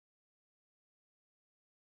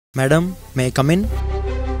Madam, may I come in?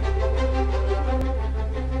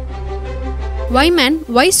 Why man?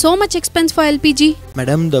 Why so much expense for LPG?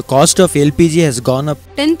 Madam, the cost of LPG has gone up.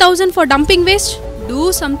 10,000 for dumping waste?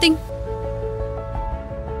 Do something.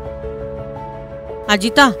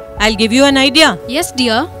 Ajita, I'll give you an idea. Yes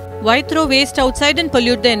dear. Why throw waste outside and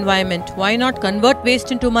pollute the environment? Why not convert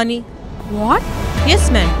waste into money? What?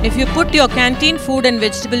 Yes ma'am, if you put your canteen food and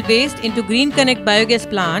vegetable waste into Green Connect Biogas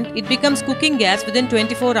plant, it becomes cooking gas within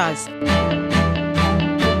 24 hours.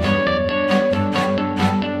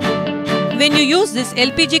 When you use this,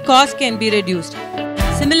 LPG cost can be reduced.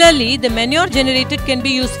 Similarly, the manure generated can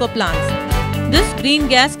be used for plants. This green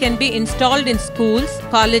gas can be installed in schools,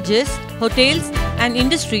 colleges, hotels and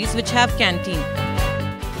industries which have canteen.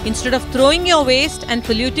 Instead of throwing your waste and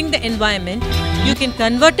polluting the environment, you can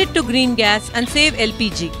convert it to green gas and save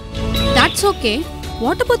LPG. That's okay.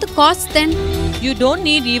 What about the cost then? You don't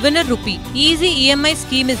need even a rupee. Easy EMI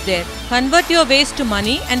scheme is there. Convert your waste to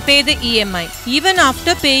money and pay the EMI. Even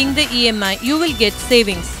after paying the EMI, you will get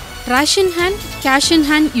savings. Trash in hand, cash in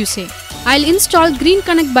hand, you say. I'll install Green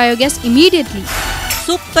Connect Biogas immediately.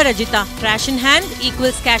 Super Ajita. Trash in hand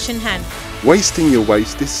equals cash in hand. Wasting your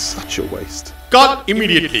waste is such a waste. Call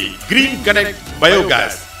immediately Green Connect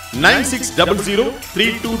Biogas 9600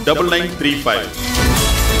 329935.